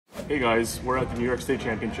Hey guys, we're at the New York State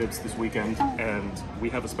Championships this weekend and we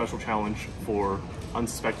have a special challenge for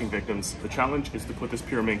unsuspecting victims. The challenge is to put this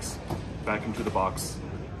Pyraminx back into the box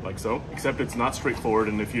like so, except it's not straightforward,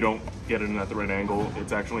 and if you don't get it in at the right angle,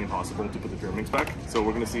 it's actually impossible to put the Pyraminx back. So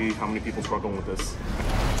we're gonna see how many people struggle with this.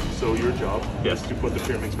 So your job is to put the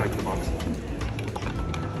Pyraminx back in the box.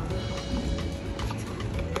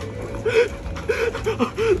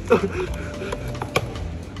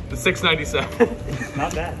 The 697.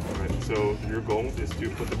 Not bad. Alright, so your goal is to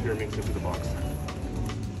put the Pyraminx into the box.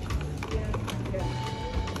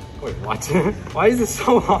 Wait, what? Why is this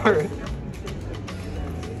so hard?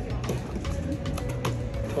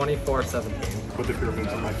 24-17. Put the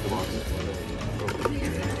Pyraminx back in the box.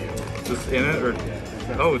 Just in it or?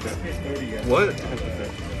 Oh, it's, what?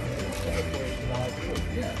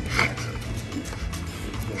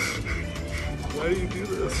 Why do you do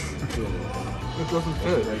this? It doesn't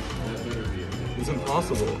fit. It's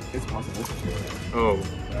impossible. It's possible. Oh.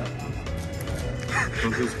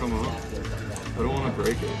 Don't these come off? I don't want to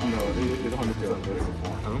break it. No, it's 100% good.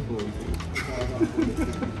 I don't believe you.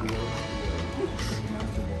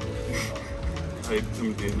 I'm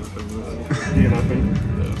DNFing this. DNFing?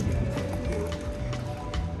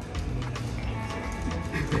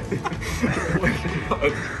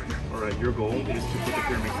 Yeah. Alright, your goal is to put the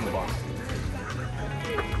Pyraminx in the box.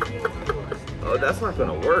 Oh, that's not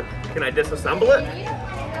gonna work. Can I disassemble it?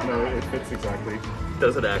 No, it fits exactly.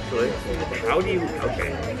 Does it actually? How do you,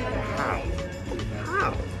 okay. How?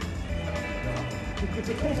 How?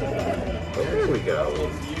 Oh, there we go.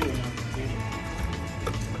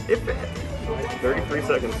 It fit. 33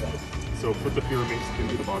 seconds. So put the Pyraminx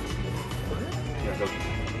into the box. Yeah, go.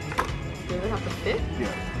 Does it have to fit?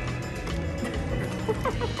 Yeah.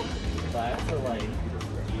 But I also like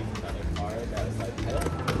use another card that was like,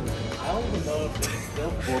 I don't even know if it's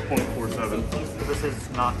still 4.47. This is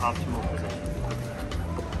not optimal position.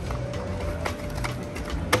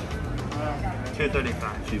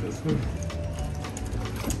 235. Jesus.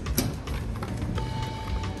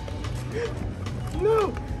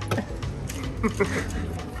 No!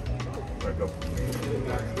 Alright, go.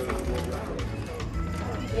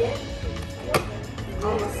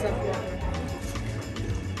 Almost set down.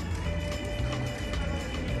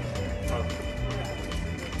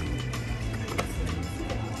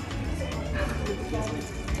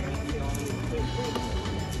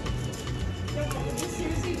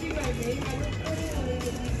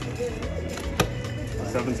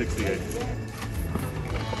 $7.68.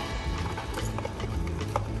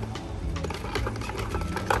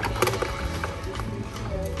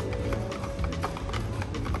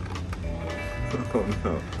 Oh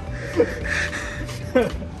no.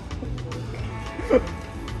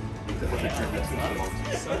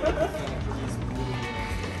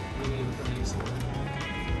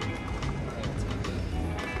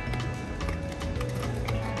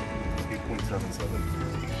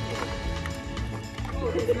 Oh,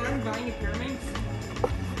 is Martin buying a Pyraminx?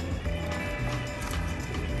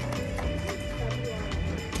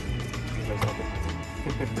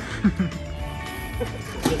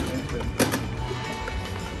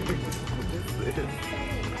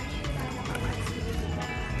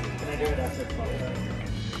 Can I do it after 12?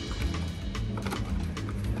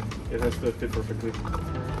 It has to fit perfectly.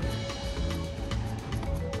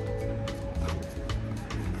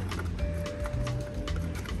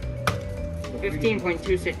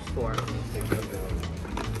 $15.264.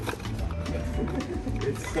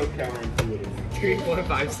 It's so counterintuitive.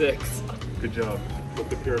 3.56. Good job. Put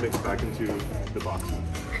the Pyraminx back into the box.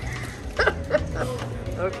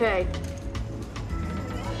 Okay.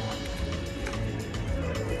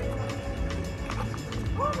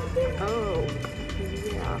 Oh,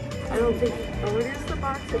 yeah. I don't think. Oh, what is the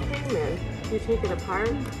box it came in? You take it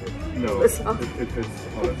apart? No, it fits honestly.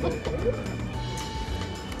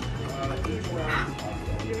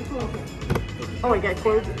 Oh, I got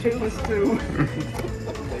clothes too?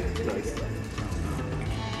 Nice.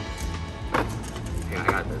 Yeah, I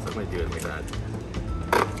got this. I'm gonna do it like that.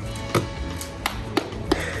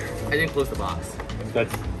 I didn't close the box.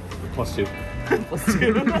 That's +2.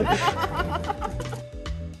 +2.